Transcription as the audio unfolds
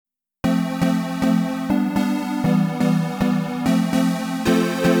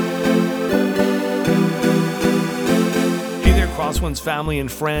Crosswinds family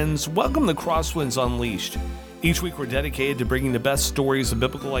and friends. Welcome to Crosswinds Unleashed. Each week we're dedicated to bringing the best stories of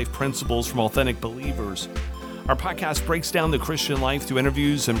biblical life principles from authentic believers. Our podcast breaks down the Christian life through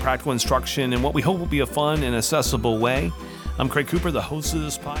interviews and practical instruction in what we hope will be a fun and accessible way. I'm Craig Cooper, the host of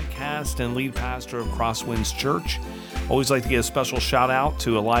this podcast and lead pastor of Crosswinds Church. Always like to give a special shout out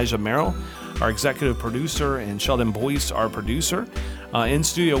to Elijah Merrill, our executive producer, and Sheldon Boyce, our producer. In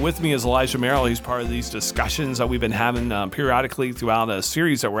studio with me is Elijah Merrill. He's part of these discussions that we've been having periodically throughout a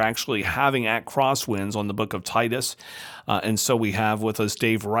series that we're actually having at Crosswinds on the book of Titus. And so we have with us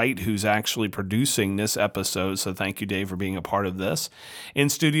Dave Wright, who's actually producing this episode. So thank you, Dave, for being a part of this. In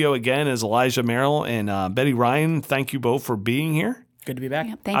studio again is Elijah Merrill and Betty Ryan. Thank you both for being here. Good to be back.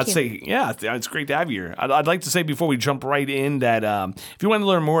 Yeah, thank you. I'd say, yeah, it's great to have you here. I'd like to say before we jump right in that if you want to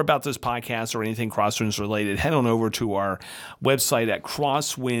learn more about this podcast or anything Crosswinds related, head on over to our website at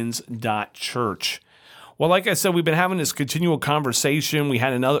crosswinds.church. Well, like I said, we've been having this continual conversation. We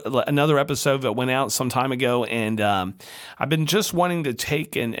had another episode that went out some time ago, and I've been just wanting to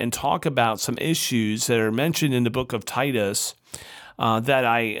take and talk about some issues that are mentioned in the book of Titus that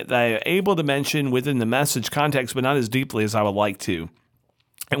I'm able to mention within the message context, but not as deeply as I would like to.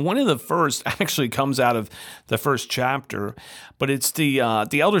 And one of the first actually comes out of the first chapter, but it's the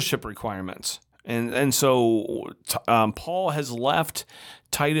eldership requirements. And so Paul has left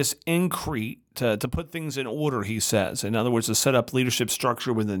Titus in Crete to put things in order, he says. In other words, to set up leadership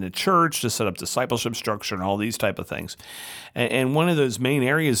structure within the church, to set up discipleship structure and all these type of things. And one of those main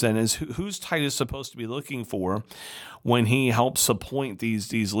areas then is who's Titus supposed to be looking for when he helps appoint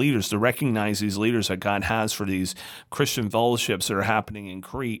these leaders, to recognize these leaders that God has for these Christian fellowships that are happening in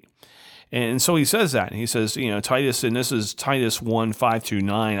Crete. And so he says that. He says, Titus, and this is Titus 1,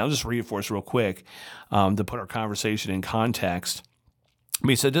 5-9. I'll just read it for us real quick to put our conversation in context.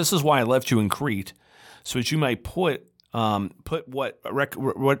 He said, "This is why I left you in Crete, so that you might put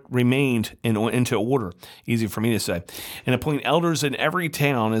what remained into order," easy for me to say, "and appoint elders in every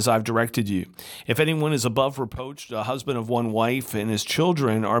town as I've directed you. If anyone is above reproach, a husband of one wife, and his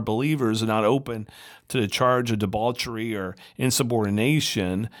children are believers and not open to the charge of debauchery or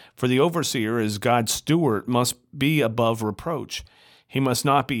insubordination, for the overseer as God's steward must be above reproach. He must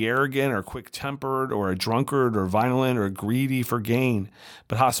not be arrogant or quick-tempered or a drunkard or violent or greedy for gain,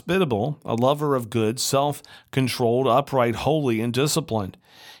 but hospitable, a lover of good, self-controlled, upright, holy, and disciplined.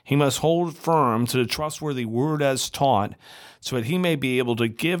 He must hold firm to the trustworthy word as taught, so that he may be able to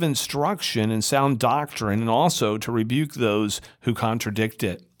give instruction in sound doctrine and also to rebuke those who contradict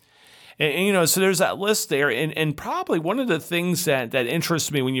it." And so there's that list there. And probably one of the things that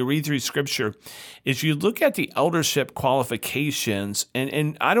interests me when you read through Scripture is you look at the eldership qualifications.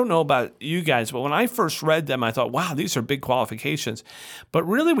 And I don't know about you guys, but when I first read them, I thought, wow, these are big qualifications. But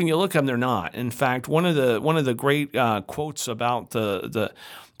really, when you look at them, they're not. In fact, one of the great quotes about the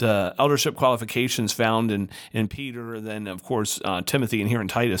eldership qualifications found in Peter, and then, of course, Timothy, and here in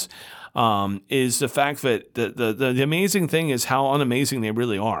Titus, is the fact that the amazing thing is how unamazing they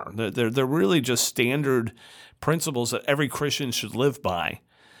really are. They're really just standard principles that every Christian should live by.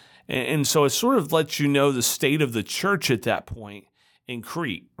 And so it sort of lets you know the state of the church at that point in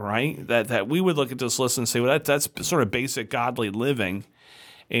Crete, right? That we would look at this list and say, well, that's sort of basic godly living.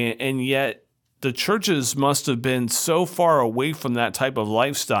 And yet the churches must have been so far away from that type of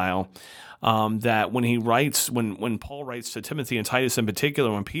lifestyle that when Paul writes to Timothy and Titus in particular,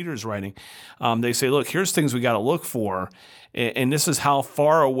 when Peter's writing, they say, look, here's things we got to look for, and this is how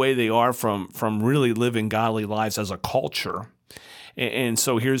far away they are from really living godly lives as a culture. And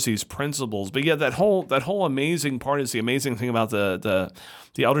so here's these principles. But yeah, that whole amazing part is the amazing thing about the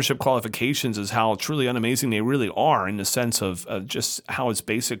eldership qualifications is how truly unamazing they really are, in the sense of just how its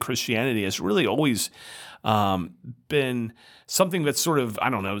basic Christianity has really always been something that's sort of, I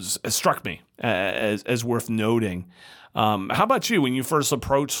don't know, has struck me as worth noting. How about you when you first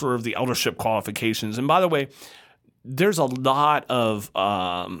approached sort of the eldership qualifications? And by the way, there's a lot of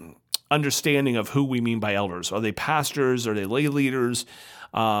understanding of who we mean by elders. Are they pastors? Are they lay leaders?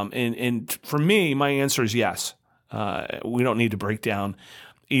 And for me, my answer is yes. We don't need to break down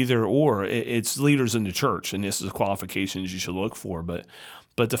either or. It's leaders in the church, and this is the qualifications you should look for. But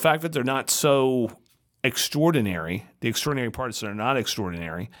the fact that they're not so extraordinary, the extraordinary parts that are not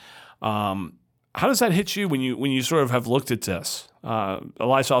extraordinary, how does that hit you when you sort of have looked at this?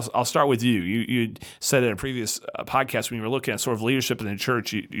 Elijah, I'll start with you. You said in a previous podcast when you were looking at sort of leadership in the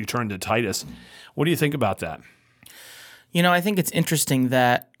church, you turned to Titus. What do you think about that? I think it's interesting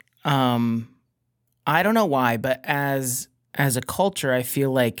that I don't know why, but as a culture, I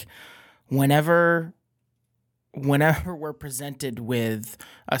feel like whenever we're presented with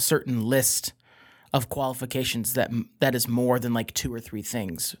a certain list of qualifications that is more than like 2 or 3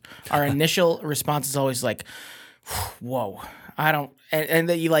 things. Our initial response is always like, whoa, I don't, and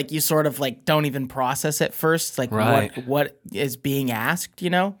then you sort of like don't even process it first, like Right. what is being asked,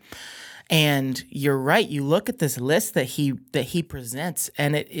 And you're right. You look at this list that he presents,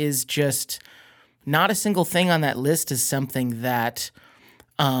 and it is just not a single thing on that list is something that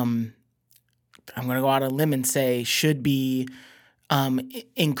I'm going to go out on a limb and say should be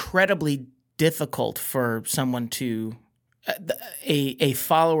incredibly difficult for someone to a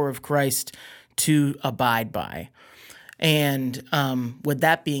follower of Christ to abide by. And with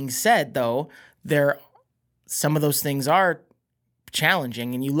that being said, though, some of those things are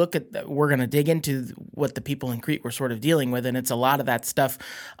challenging, and you look at we're going to dig into what the people in Crete were sort of dealing with, and it's a lot of that stuff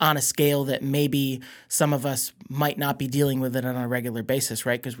on a scale that maybe some of us might not be dealing with it on a regular basis,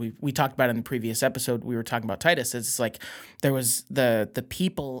 right? Because we talked about it in the previous episode, we were talking about Titus. It's like there was the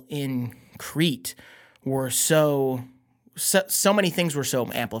people in Crete were so many things were so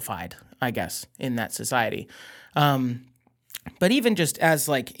amplified, I guess, in that society. But even just as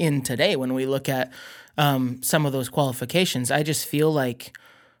like in today, when we look at some of those qualifications, I just feel like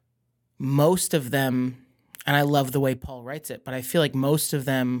most of them, and I love the way Paul writes it, but I feel like most of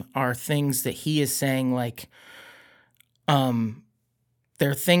them are things that he is saying like,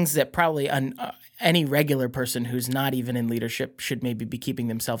 they're things that probably any regular person who's not even in leadership should maybe be keeping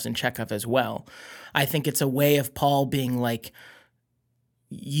themselves in check of as well. I think it's a way of Paul being like,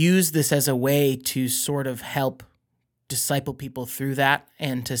 use this as a way to sort of help disciple people through that,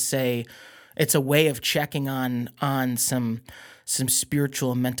 and to say it's a way of checking on some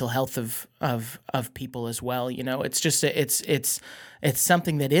spiritual and mental health of people as well. It's just it's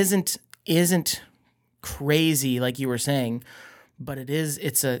something that isn't crazy like you were saying, but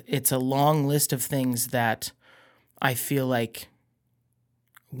it's a long list of things that I feel like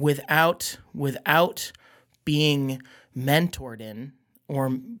without being mentored in,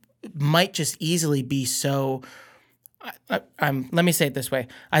 or might just easily be so. Let me say it this way.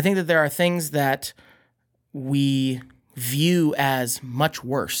 I think that there are things that we view as much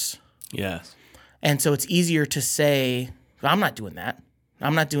worse. Yes. And so it's easier to say, I'm not doing that.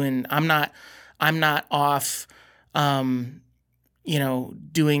 I'm not off,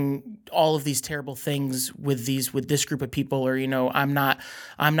 doing all of these terrible things with this group of people, or, I'm not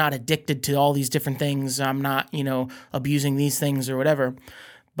addicted to all these different things. I'm not, abusing these things or whatever.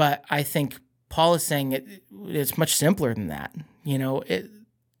 But I think Paul is saying it's much simpler than that.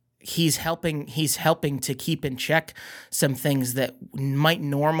 He's helping to keep in check some things that might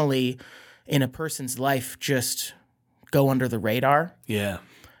normally in a person's life just go under the radar. Yeah.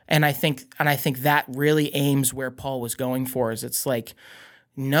 And I think that really aims where Paul was going for, is it's like,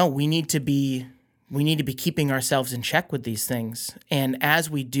 no, we need to be keeping ourselves in check with these things. And as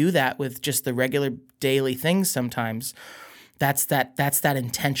we do that with just the regular daily things sometimes, that's that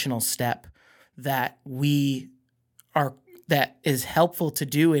intentional step that that is helpful to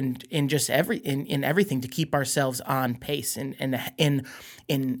do in just everything to keep ourselves on pace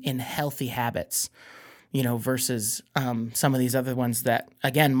in healthy habits, versus some of these other ones that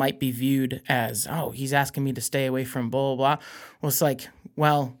again might be viewed as, oh, he's asking me to stay away from blah blah blah. Well, it's like,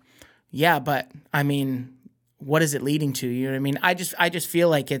 well, yeah, but I mean, what is it leading to? You know what I mean? I just feel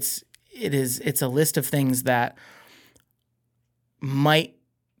like it's a list of things that might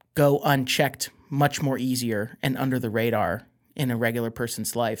go unchecked much more easier and under the radar in a regular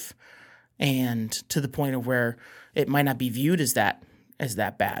person's life, and to the point of where it might not be viewed as that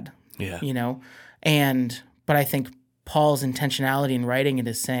bad. Yeah. But I think Paul's intentionality in writing it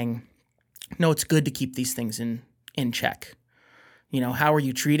is saying, no, it's good to keep these things in check. How are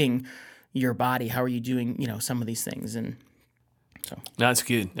you treating your body? How are you doing, some of these things? And so that's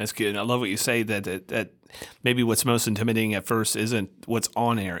good. That's good. I love what you say that maybe what's most intimidating at first isn't what's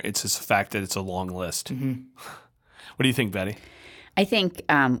on air. It's just the fact that it's a long list. Mm-hmm. What do you think, Betty? I think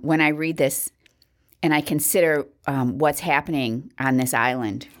when I read this and I consider what's happening on this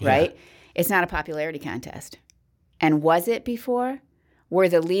island, right? It's not a popularity contest. And was it before? Were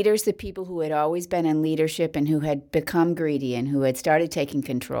the leaders the people who had always been in leadership and who had become greedy and who had started taking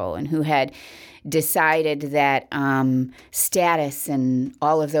control and who had decided that status and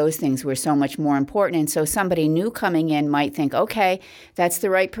all of those things were so much more important? And so somebody new coming in might think, okay, that's the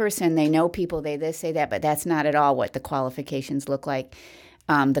right person. They know people, they this, say that, but that's not at all what the qualifications look like.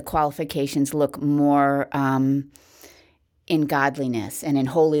 The qualifications look more in godliness and in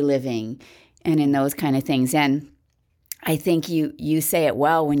holy living and in those kind of things. And I think you say it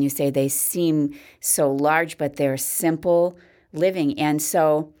well when you say they seem so large, but they're simple living. And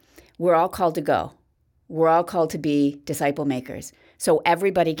so we're all called to go. We're all called to be disciple makers. So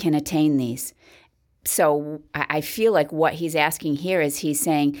everybody can attain these. So I feel like what he's asking here is he's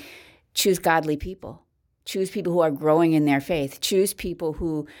saying, choose godly people. Choose people who are growing in their faith. Choose people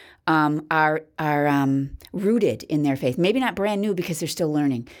who are rooted in their faith. Maybe not brand new because they're still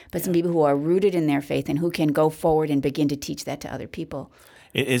learning, but some people who are rooted in their faith and who can go forward and begin to teach that to other people.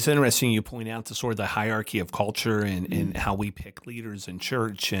 It's interesting you point out the sort of the hierarchy of culture and how we pick leaders in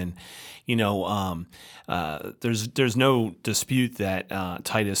church. And, there's no dispute that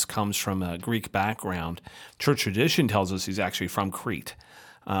Titus comes from a Greek background. Church tradition tells us he's actually from Crete.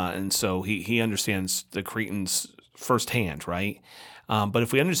 And so he understands the Cretans firsthand, right? But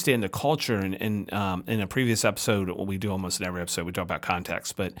if we understand the culture, and in a previous episode, what we do almost in every episode, we talk about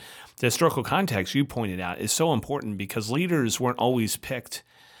context, but the historical context you pointed out is so important because leaders weren't always picked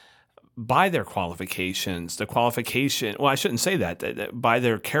by their qualifications. I shouldn't say that by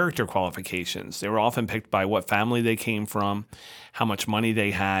their character qualifications. They were often picked by what family they came from, how much money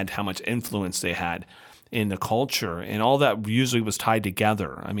they had, how much influence they had in the culture, and all that usually was tied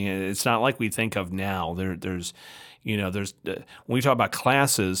together. I mean, it's not like we think of now. There's when we talk about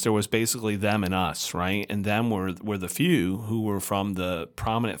classes, there was basically them and us, right? And them were the few who were from the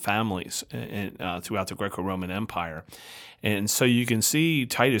prominent families throughout the Greco-Roman Empire. And so you can see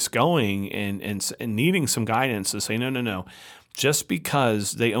Titus going and needing some guidance to say, no. Just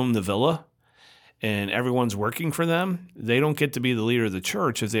because they own the villa and everyone's working for them, they don't get to be the leader of the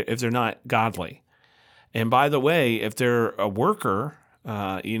church if they're not godly. And by the way, if they're a worker,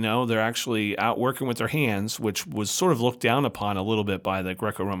 they're actually out working with their hands, which was sort of looked down upon a little bit by the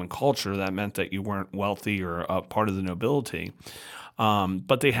Greco-Roman culture. That meant that you weren't wealthy or a part of the nobility.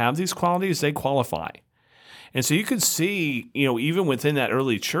 But they have these qualities, they qualify. And so you could see, even within that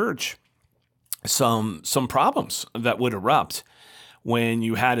early church, some problems that would erupt when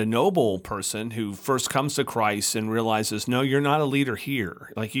you had a noble person who first comes to Christ and realizes, no, you're not a leader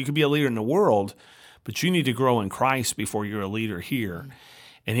here. Like, you could be a leader in the world, but you need to grow in Christ before you're a leader here.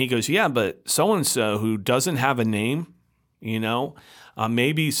 And he goes, yeah, but so-and-so who doesn't have a name,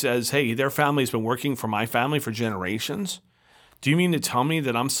 maybe says, hey, their family's been working for my family for generations. Do you mean to tell me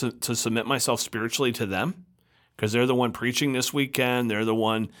that I'm to submit myself spiritually to them? Because they're the one preaching this weekend. They're the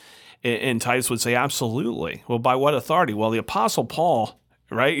one, and Titus would say, absolutely. Well, by what authority? Well, the Apostle Paul,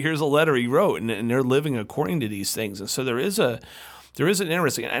 right? Here's a letter he wrote, and they're living according to these things. And so there is an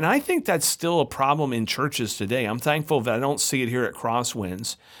interesting, and I think that's still a problem in churches today. I'm thankful that I don't see it here at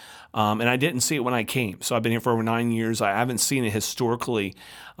Crosswinds, and I didn't see it when I came. So I've been here for over 9 years. I haven't seen it historically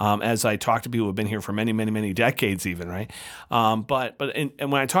as I talk to people who have been here for many, many, many decades even, right? But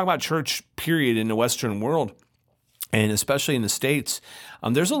when I talk about church, period, in the Western world, and especially in the States,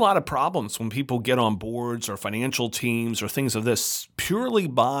 there's a lot of problems when people get on boards or financial teams or things of this purely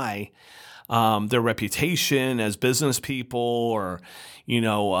by their reputation as business people or,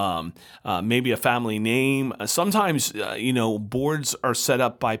 maybe a family name. Sometimes, boards are set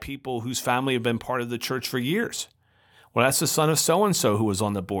up by people whose family have been part of the church for years. Well, that's the son of so-and-so who was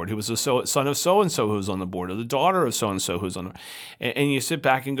on the board. Who was the son of so-and-so who was on the board, or the daughter of so-and-so who's on the board. And you sit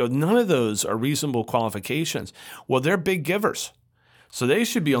back and go, none of those are reasonable qualifications. Well, they're big givers, so they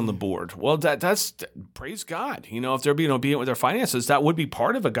should be on the board. Well, that's praise God. If they're being obedient with their finances, that would be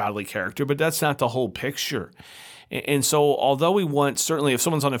part of a godly character, but that's not the whole picture. And so, although we want, certainly, if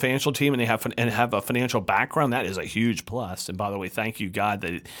someone's on a financial team and they have a financial background, that is a huge plus. And by the way, thank you,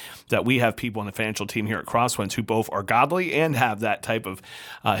 God, that we have people on the financial team here at Crosswinds who both are godly and have that type of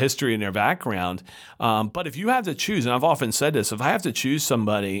history in their background. But if you have to choose, and I've often said this, if I have to choose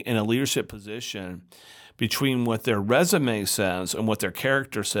somebody in a leadership position between what their resume says and what their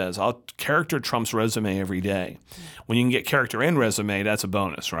character says, character trumps resume every day. When you can get character and resume, that's a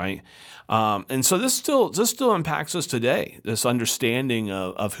bonus, right? And so this still impacts us today, this understanding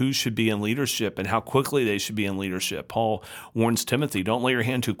of who should be in leadership and how quickly they should be in leadership. Paul warns Timothy, don't lay your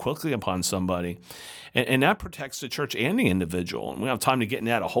hand too quickly upon somebody. And that protects the church and the individual. And we don't have time to get into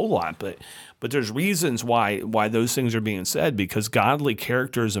that a whole lot, but there's reasons why those things are being said, because godly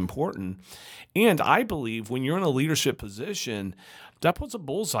character is important. And I believe when you're in a leadership position, that puts a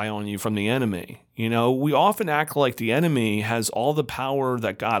bullseye on you from the enemy. We often act like the enemy has all the power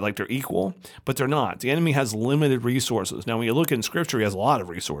that God, like they're equal, but they're not. The enemy has limited resources. Now, when you look in Scripture, he has a lot of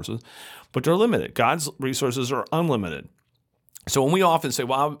resources, but they're limited. God's resources are unlimited. So when we often say,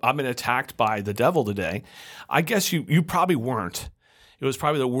 well, I've been attacked by the devil today, I guess you probably weren't. It was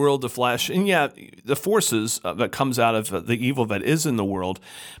probably the world, the flesh, and the forces that comes out of the evil that is in the world,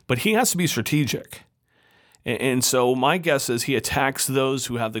 but he has to be strategic. And so my guess is he attacks those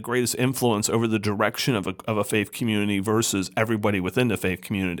who have the greatest influence over the direction of a faith community versus everybody within the faith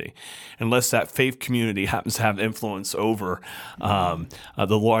community, unless that faith community happens to have influence over the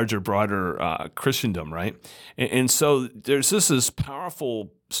larger, broader Christendom, right? And so there's this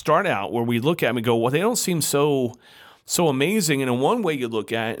powerful start out where we look at them and go, well, they don't seem so amazing. And in one way you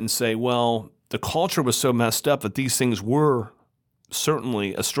look at it and say, well, the culture was so messed up that these things were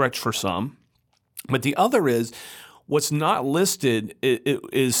certainly a stretch for some. But the other is, what's not listed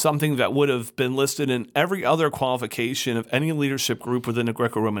is something that would have been listed in every other qualification of any leadership group within the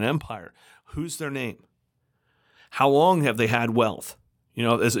Greco-Roman Empire. Who's their name? How long have they had wealth?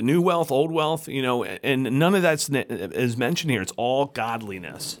 Is it new wealth, old wealth? And none of that is mentioned here. It's all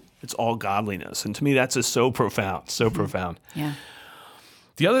godliness. It's all godliness. And to me, that's just so profound, so profound. Yeah.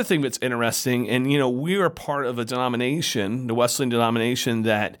 The other thing that's interesting, and we are part of a denomination, the Wesleyan denomination,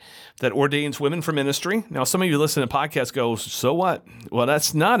 that ordains women for ministry. Now, some of you listen to podcasts go, so what? Well,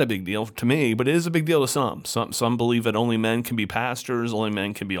 that's not a big deal to me, but it is a big deal to some. Some believe that only men can be pastors, only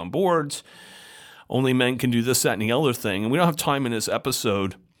men can be on boards, only men can do this, that, and the other thing. And we don't have time in this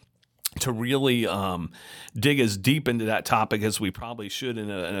episode to really dig as deep into that topic as we probably should in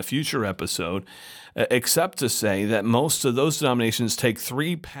a future episode, except to say that most of those denominations take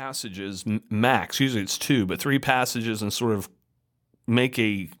 3 passages max, usually it's 2, but 3 passages and sort of make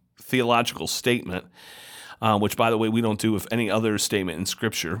a theological statement, which, by the way, we don't do with any other statement in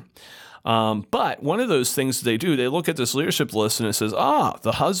Scripture. But one of those things they do, they look at this leadership list and it says,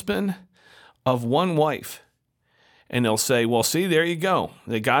 the husband of one wife. And they'll say, well, see, there you go.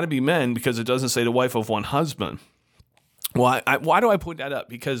 They got to be men because it doesn't say the wife of one husband. Well, why do I put that up?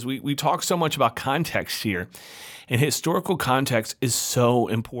 Because we talk so much about context here, and historical context is so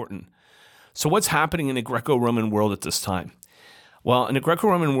important. So what's happening in the Greco-Roman world at this time? Well, in the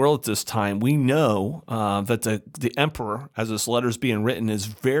Greco-Roman world at this time, we know that the emperor, as this letter's being written, is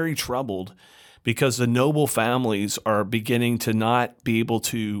very troubled because the noble families are beginning to not be able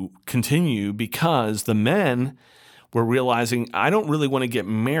to continue because the men were realizing, I don't really want to get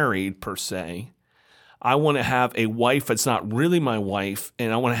married per se. I want to have a wife that's not really my wife,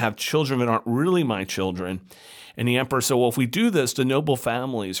 and I want to have children that aren't really my children. And the emperor said, well, if we do this, the noble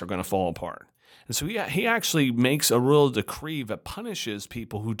families are going to fall apart. And so he actually makes a real decree that punishes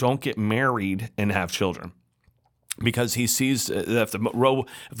people who don't get married and have children, because he sees that if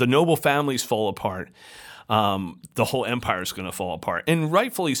the noble families fall apart, the whole empire is going to fall apart. And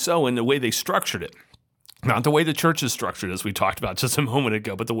rightfully so in the way they structured it. Not the way the church is structured, as we talked about just a moment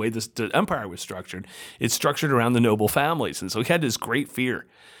ago, but the way the empire was structured. It's structured around the noble families. And so he had this great fear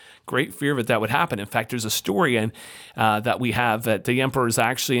that would happen. In fact, there's a story that we have that the emperor is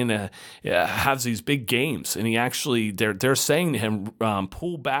actually has these big games, and they're saying to him,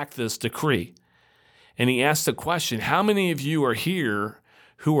 pull back this decree. And he asked the question, how many of you are here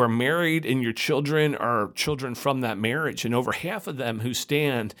who are married and your children are children from that marriage? And over half of them who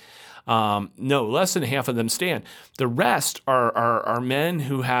stand, less than half of them stand. The rest are men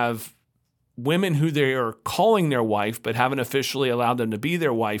who have women who they are calling their wife but haven't officially allowed them to be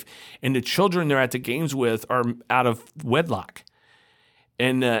their wife, and the children they're at the games with are out of wedlock.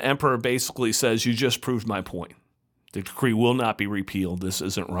 And the emperor basically says, you just proved my point. The decree will not be repealed. This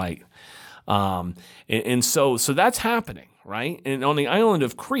isn't right. And so that's happening, right? And on the island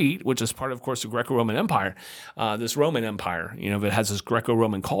of Crete, which is part of course, the Greco-Roman Empire, this Roman Empire, that has this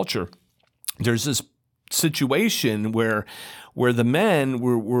Greco-Roman culture, there's this situation where the men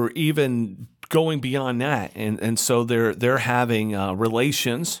were even going beyond that. And so they're having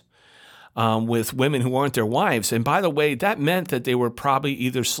relations with women who aren't their wives. And by the way, that meant that they were probably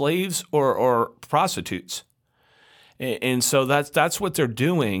either slaves or prostitutes. And so that's what they're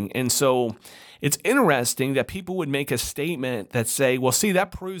doing. And so it's interesting that people would make a statement that say, well, see,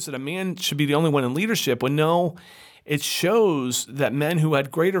 that proves that a man should be the only one in leadership. Well, no, it shows that men who had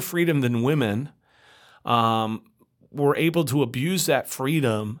greater freedom than women were able to abuse that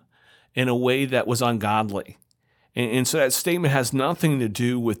freedom in a way that was ungodly. And so that statement has nothing to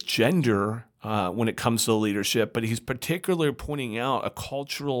do with gender when it comes to leadership, but he's particularly pointing out a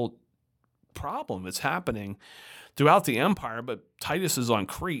cultural problem that's happening throughout the empire, but Titus is on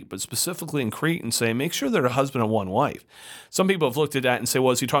Crete, but specifically in Crete, and saying, make sure they're a husband and one wife. Some people have looked at that and say,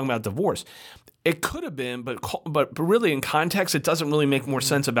 well, is he talking about divorce? It could have been, but really in context, it doesn't really make more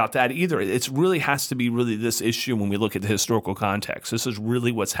sense about that either. It really has to be really this issue when we look at the historical context. This is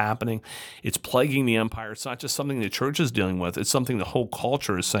really what's happening. It's plaguing the empire. It's not just something the church is dealing with. It's something the whole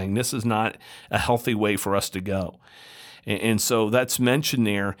culture is saying, this is not a healthy way for us to go. And so that's mentioned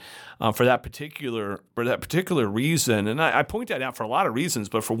there for that particular reason. And I point that out for a lot of reasons,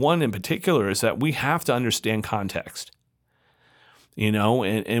 but for one in particular is that we have to understand context. And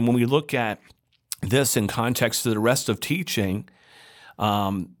when we look at this in context to the rest of teaching,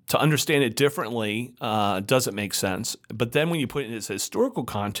 to understand it differently doesn't make sense. But then when you put it in its historical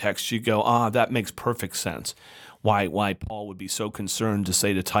context, you go, that makes perfect sense. Why Paul would be so concerned to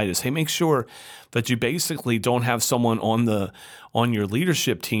say to Titus, hey, make sure that you basically don't have someone on your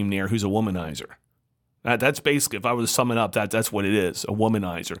leadership team there who's a womanizer. That's basically, if I were to sum it up, that's what it is, a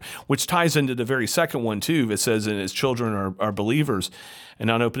womanizer, which ties into the very second one too. It says, and his children are believers and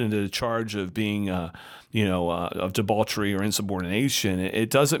not open to the charge of being, of debauchery or insubordination. It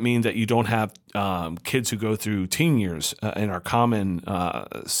doesn't mean that you don't have kids who go through teen years in our common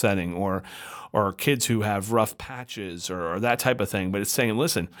setting, or kids who have rough patches or that type of thing. But it's saying,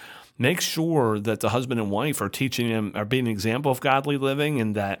 listen, make sure that the husband and wife are teaching them, are being an example of godly living,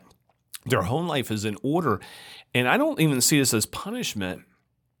 and that their home life is in order. And I don't even see this as punishment,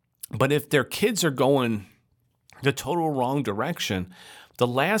 but if their kids are going the total wrong direction, the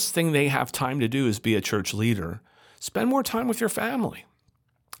last thing they have time to do is be a church leader. Spend more time with your family.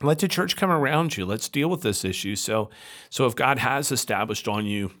 Let the church come around you. Let's deal with this issue. So if God has established on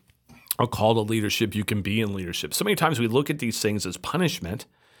you a call to leadership, you can be in leadership. So many times we look at these things as punishment,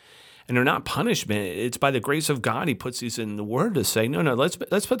 and they're not punishment. It's by the grace of God He puts these in the Word to say, no, let's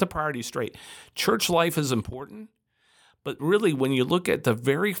put the priorities straight. Church life is important, but really when you look at the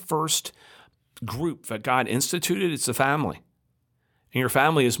very first group that God instituted, it's the family. And your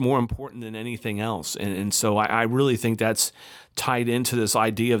family is more important than anything else. And so I really think that's tied into this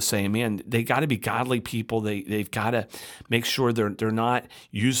idea of saying, man, they got to be godly people. They've got to make sure they're not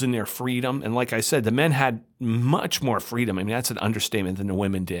using their freedom. And like I said, the men had much more freedom. I mean, that's an understatement than the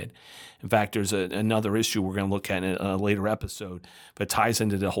women did. In fact, there's another issue we're going to look at in a later episode that ties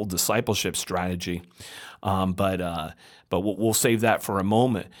into the whole discipleship strategy. But we'll save that for a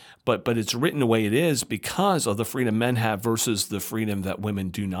moment. But it's written the way it is because of the freedom men have versus the freedom that women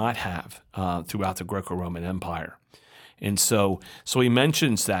do not have throughout the Greco-Roman Empire. And so he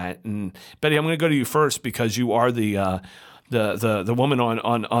mentions that. And Betty, I'm going to go to you first because you are the woman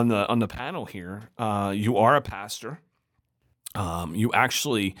on the panel here. You are a pastor. You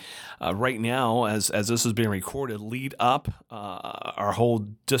actually, right now, as this is being recorded, lead up our whole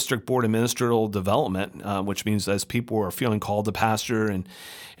district board of ministerial development, which means as people are feeling called to pastor and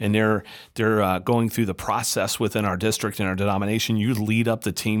they're going through the process within our district and our denomination, you lead up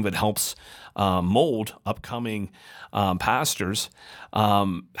the team that helps mold upcoming pastors.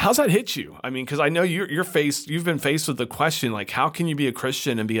 How's that hit you? I mean, because I know you've been faced with the question, like, how can you be a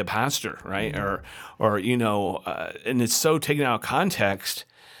Christian and be a pastor, right? Mm-hmm. And it's so taken out of context.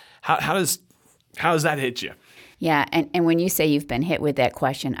 How does that hit you? Yeah, and when you say you've been hit with that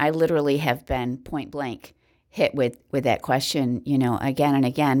question, I literally have been point blank hit with that question, again and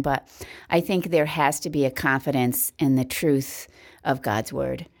again. But I think there has to be a confidence in the truth of God's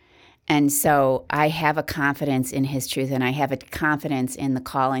word. And so I have a confidence in His truth, and I have a confidence in the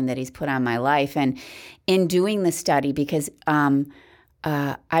calling that He's put on my life. And in doing the study, because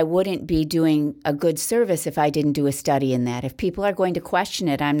I wouldn't be doing a good service if I didn't do a study in that. If people are going to question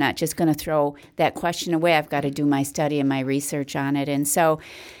it, I'm not just going to throw that question away. I've got to do my study and my research on it. And so,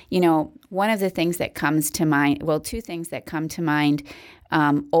 one of the things that comes to mind, two things that come to mind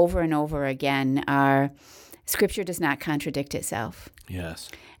over and over again are Scripture does not contradict itself. Yes.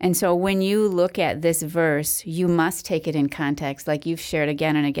 And so when you look at this verse, you must take it in context, like you've shared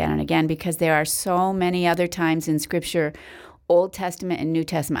again and again and again, because there are so many other times in Scripture, Old Testament and New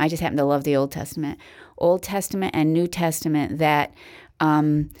Testament. I just happen to love the Old Testament. Old Testament and New Testament that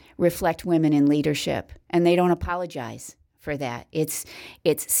reflect women in leadership, and they don't apologize for that. It's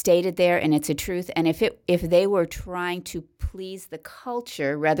stated there, and it's a truth. And if they were trying to please the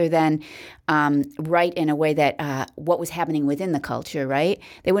culture rather than write in a way that what was happening within the culture, right?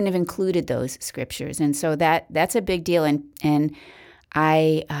 They wouldn't have included those scriptures. And so that's a big deal. And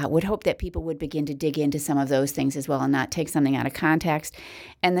I would hope that people would begin to dig into some of those things as well and not take something out of context.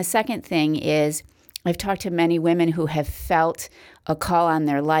 And the second thing is, I've talked to many women who have felt a call on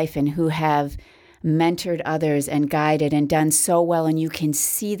their life and who have mentored others and guided and done so well, and you can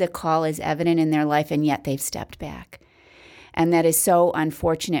see the call is evident in their life, and yet they've stepped back. And that is so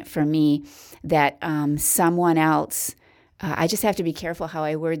unfortunate for me that someone else, I just have to be careful how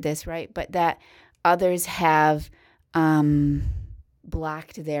I word this, right? But that others have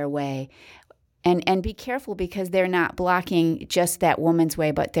blocked their way. And be careful, because they're not blocking just that woman's way,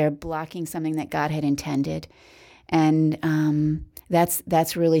 but they're blocking something that God had intended. And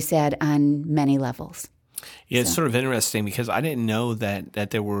that's really sad on many levels. Yeah, it's sort of interesting because I didn't know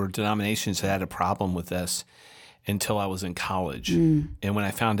that there were denominations that had a problem with this until I was in college. And when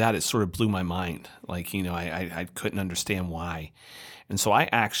I found out, it sort of blew my mind. Like, I couldn't understand why. And so I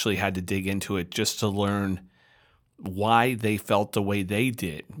actually had to dig into it just to learn why they felt the way they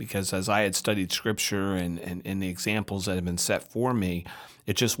did. Because as I had studied Scripture and the examples that had been set for me,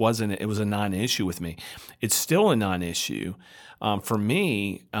 it just wasn't, it was a non-issue with me. It's still a non-issue. For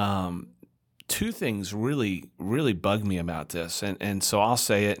me, two things really, really bug me about this. And so I'll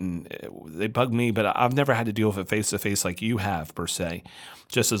say it, and they bug me, but I've never had to deal with it face-to-face like you have, per se.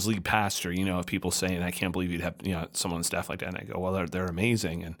 Just as lead pastor, of people saying, I can't believe you'd have someone on staff like that. And I go, well, they're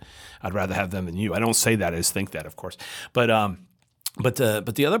amazing, and I'd rather have them than you. I don't say that, I just think that, of course. But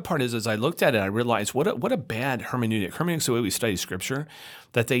the other part is, as I looked at it, I realized what a bad hermeneutic. Hermeneutics is the way we study Scripture,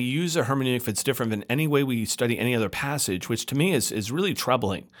 that they use a hermeneutic that's different than any way we study any other passage, which to me is really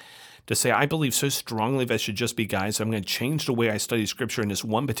troubling. To say, I believe so strongly that should just be, guys, I'm going to change the way I study Scripture in this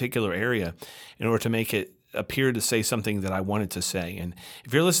one particular area in order to make it appear to say something that I wanted to say. And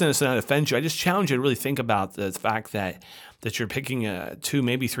if you're listening to this and that offends you, I just challenge you to really think about the fact that you're picking two,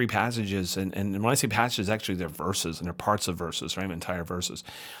 maybe three passages. And when I say passages, actually they're verses, and they're parts of verses, right? Entire verses.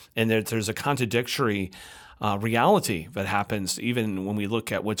 And there's a contradictory reality that happens even when we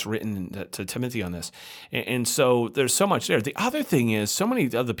look at what's written to Timothy on this. And so there's so much there. The other thing is, so many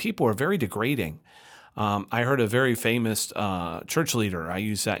of the people are very degrading. I heard a very famous church leader, I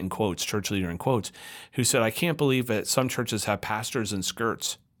use that in quotes, church leader in quotes, who said, I can't believe that some churches have pastors in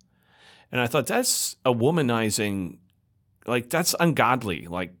skirts. And I thought, that's a womanizing, like, that's ungodly,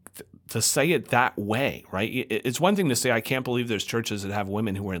 like, to say it that way, right? It's one thing to say, I can't believe there's churches that have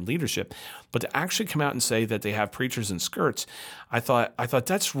women who are in leadership, but to actually come out and say that they have preachers in skirts, I thought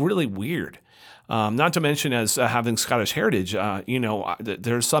that's really weird. Not to mention, as having Scottish heritage,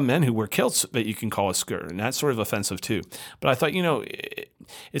 there are some men who wear kilts that you can call a skirt, and that's sort of offensive too. But I thought,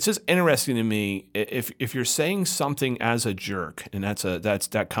 it's just interesting to me if you're saying something as a jerk, and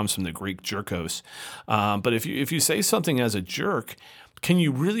that comes from the Greek jerkos. But if you say something as a jerk, can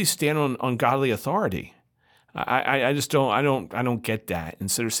you really stand on godly authority? I just don't get that. And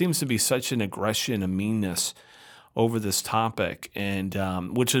so there seems to be such an aggression, a meanness over this topic, and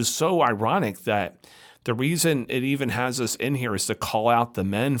which is so ironic that the reason it even has us in here is to call out the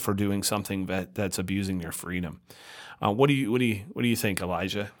men for doing something that's abusing their freedom. What do you think,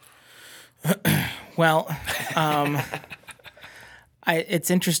 Elijah? Well, it's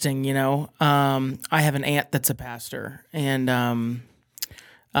interesting. I have an aunt that's a pastor, and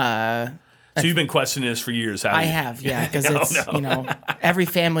so you've been questioning this for years, haven't you? I have, yeah, because it's every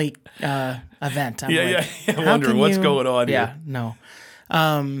family event. I'm I wonder what's going on here. Yeah, no.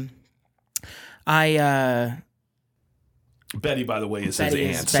 Betty, by the way, is his Betty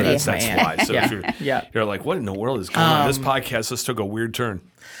aunt, is so that's my aunt. why. So if you're like, what in the world is going on? This podcast just took a weird turn.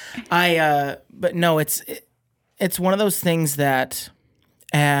 But no, it's one of those things that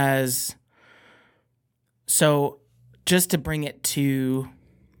so just to bring it to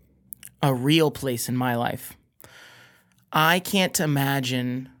a real place in my life, I can't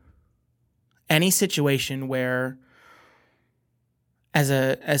imagine any situation where,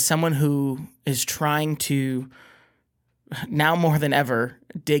 as someone who is trying to now more than ever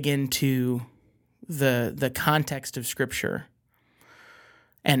dig into the context of Scripture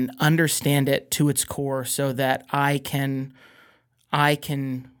and understand it to its core, so that I can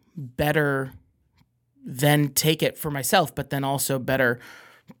better then take it for myself, but then also better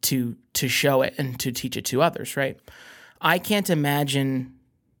to show it and to teach it to others, right? I can't imagine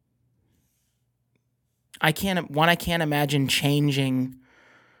changing,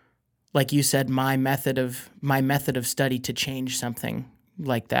 like you said, my method of study to change something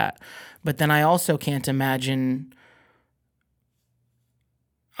like that. But then I also can't imagine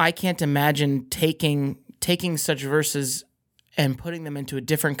taking such verses and putting them into a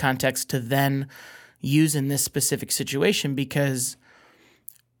different context to then use in this specific situation, because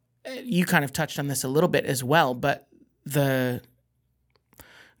you kind of touched on this a little bit as well, but the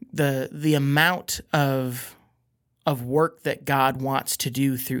amount of work that God wants to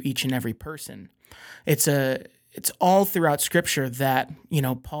do through each and every person, it's all throughout Scripture that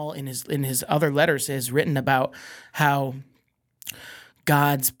Paul in his other letters has written about how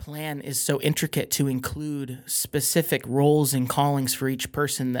God's plan is so intricate to include specific roles and callings for each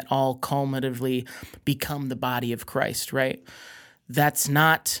person that all culminatively become the body of Christ, right? That's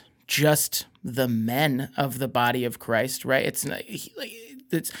not just the men of the body of Christ, right?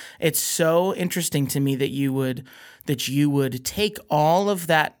 It's so interesting to me that you would take all of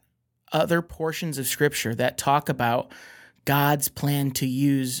that other portions of Scripture that talk about God's plan to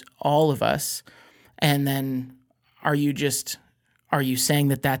use all of us And then are you saying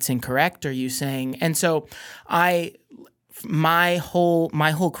that that's incorrect? Are you saying, and so my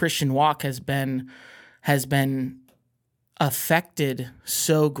whole Christian walk has been affected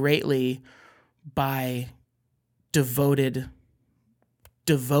so greatly by devoted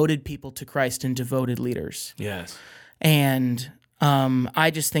people to Christ and devoted leaders. Yes. And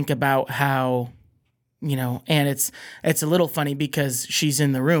I just think about how, and it's a little funny because she's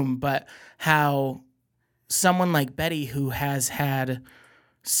in the room, but how someone like Betty, who has had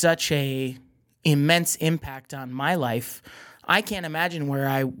such a immense impact on my life, I can't imagine where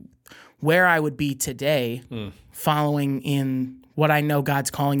I would be today following in what I know God's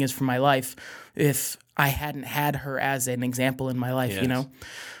calling is for my life if I hadn't had her as an example in my life, Yes.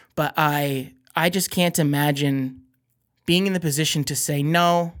 But I just can't imagine being in the position to say,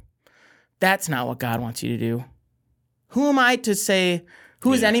 no, that's not what God wants you to do. Who am I to say,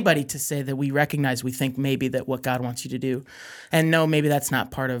 who is anybody to say that we think maybe that what God wants you to do? And no, maybe that's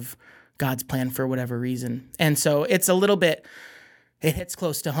not part of God's plan for whatever reason. And so it's a little bit, it hits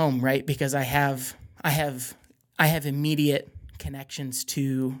close to home, right? Because I have immediate connections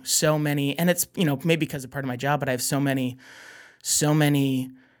to so many, and it's, maybe because of part of my job, but I have so many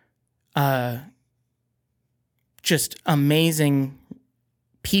just amazing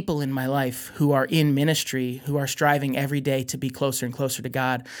people in my life who are in ministry, who are striving every day to be closer and closer to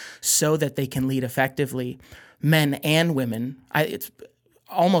God so that they can lead effectively, men and women. It's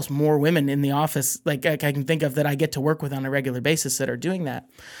almost more women in the office like I can think of that I get to work with on a regular basis that are doing that.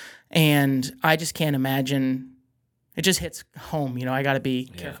 And I just can't imagine, it just hits home. I got to be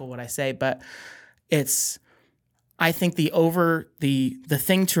careful what I say, but I think the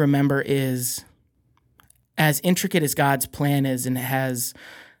thing to remember is, as intricate as God's plan is and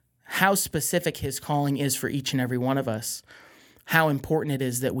how specific his calling is for each and every one of us, how important it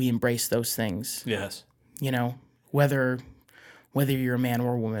is that we embrace those things. Yes. Whether you're a man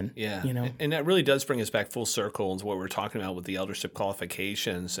or a woman. Yeah. And that really does bring us back full circle into what we're talking about with the eldership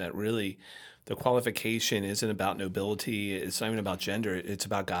qualifications, that really the qualification isn't about nobility. It's not even about gender. It's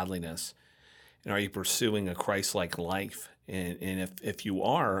about godliness. And are you pursuing a Christ-like life? And if you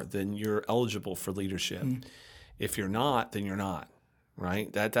are, then you're eligible for leadership. If you're not, then you're not,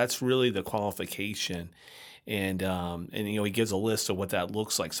 right? That's really the qualification. And he gives a list of what that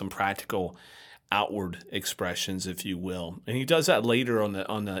looks like, some practical outward expressions, if you will. And he does that later on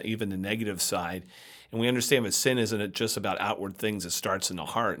the even the negative side. And we understand that sin isn't just about outward things, it starts in the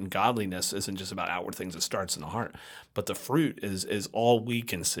heart. And godliness isn't just about outward things, it starts in the heart. But the fruit is all we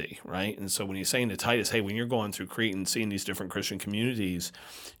can see, right? And so when he's saying to Titus, hey, when you're going through Crete and seeing these different Christian communities,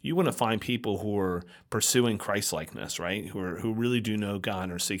 you want to find people who are pursuing Christ-likeness, right? Who really do know God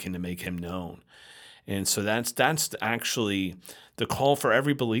and are seeking to make him known. And so that's actually the call for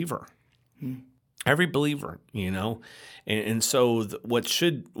every believer. Every believer, and so what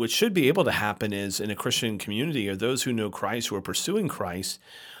should be able to happen is, in a Christian community, are those who know Christ, who are pursuing Christ.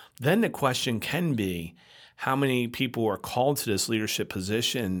 Then the question can be, how many people are called to this leadership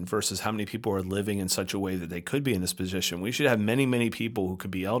position versus how many people are living in such a way that they could be in this position? We should have many, many people who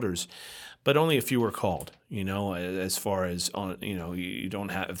could be elders, but only a few are called. As far as you don't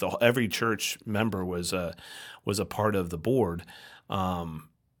have, if every church member was a part of the board.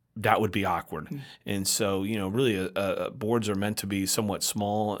 That would be awkward. And so, really boards are meant to be somewhat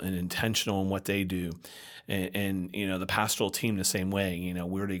small and intentional in what they do. And the pastoral team the same way.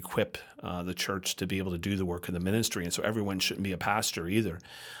 We're to equip the church to be able to do the work of the ministry. And so everyone shouldn't be a pastor either.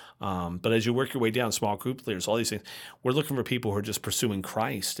 But as you work your way down, small group leaders, all these things, we're looking for people who are just pursuing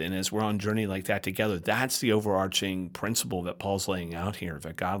Christ. And as we're on a journey like that together, that's the overarching principle that Paul's laying out here,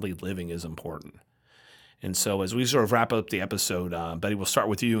 that godly living is important. And so as we sort of wrap up the episode, Betty, we'll start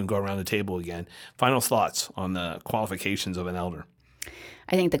with you and go around the table again. Final thoughts on the qualifications of an elder.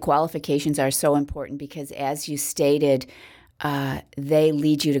 I think the qualifications are so important because, as you stated, they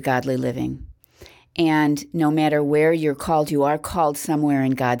lead you to godly living. And no matter where you're called, you are called somewhere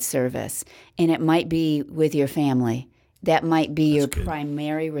in God's service. And it might be with your family. That might be your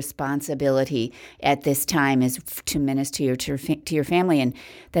primary responsibility at this time, is to minister to your family. And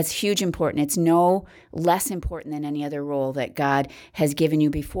that's huge important. It's no less important than any other role that God has given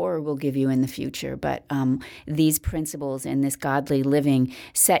you before or will give you in the future. But these principles and this godly living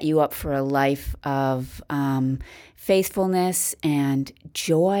set you up for a life of faithfulness and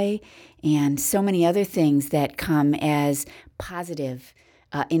joy and so many other things that come as positive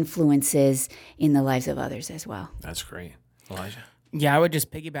influences in the lives of others as well. That's great. Elijah? Yeah, I would just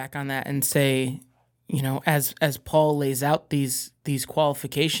piggyback on that and say, as Paul lays out these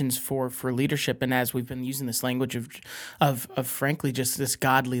qualifications for leadership, and as we've been using this language of frankly just this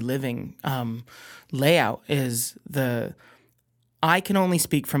godly living layout, is I can only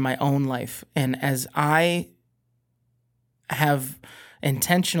speak from my own life, and as I have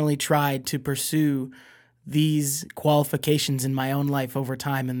intentionally tried to pursue these qualifications in my own life over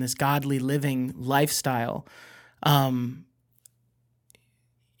time in this godly living lifestyle,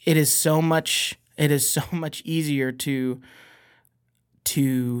 it is so much easier to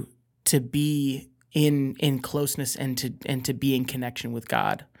be in closeness and to be in connection with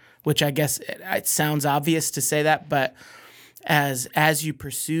God, which I guess it sounds obvious to say that, but as you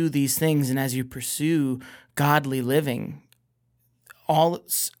pursue these things and as you pursue godly living,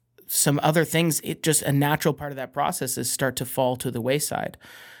 some other things, it just a natural part of that process is start to fall to the wayside,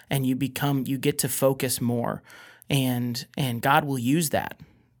 and you get to focus more, and God will use that.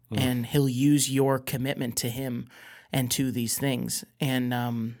 And He'll use your commitment to Him and to these things.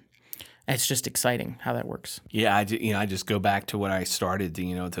 And it's just exciting how that works. Yeah, I just go back to what I started,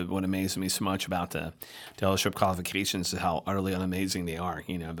 to what amazed me so much about the eldership qualifications is how utterly unamazing they are.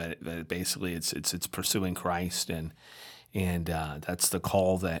 But basically it's pursuing Christ, and that's the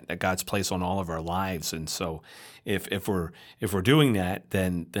call that God's placed on all of our lives. And so if we're doing that,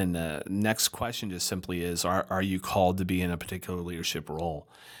 then the next question just simply is, are you called to be in a particular leadership role?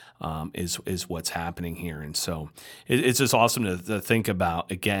 Is what's happening here. And so it's just awesome to think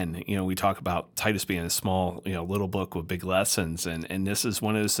about. Again, we talk about Titus being a small, little book with big lessons, and this is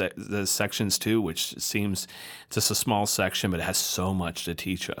one of those sections too, which seems just a small section, but it has so much to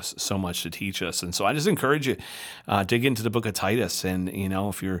teach us. And so I just encourage you, dig into the book of Titus, and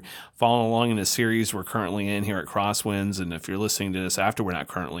if you're following along in the series we're currently in here at Crosswinds, and if you're listening to this after we're not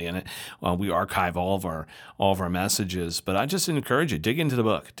currently in it, we archive all of our messages. But I just encourage you, dig into the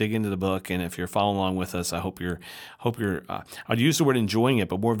book, and if you're following along with us, I hope you're I'd use the word enjoying it,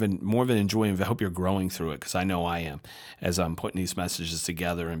 but more than enjoying it, I hope you're growing through it, because I know I am, as I'm putting these messages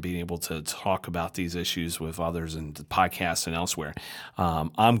together and being able to talk about these issues with others and podcasts and elsewhere.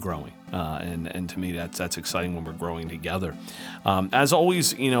 I'm growing, and to me that's exciting when we're growing together. As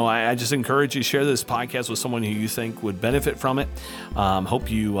always, I just encourage you to share this podcast with someone who you think would benefit from it. Hope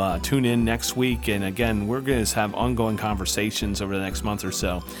you tune in next week, and again, we're going to have ongoing conversations over the next month or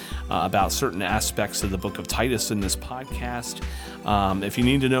so about certain aspects of the book of Titus in this podcast. If you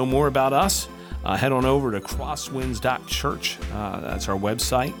need to know more about us, head on over to crosswinds.church. That's our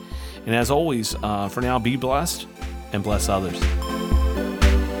website. And as always, for now, be blessed and bless others.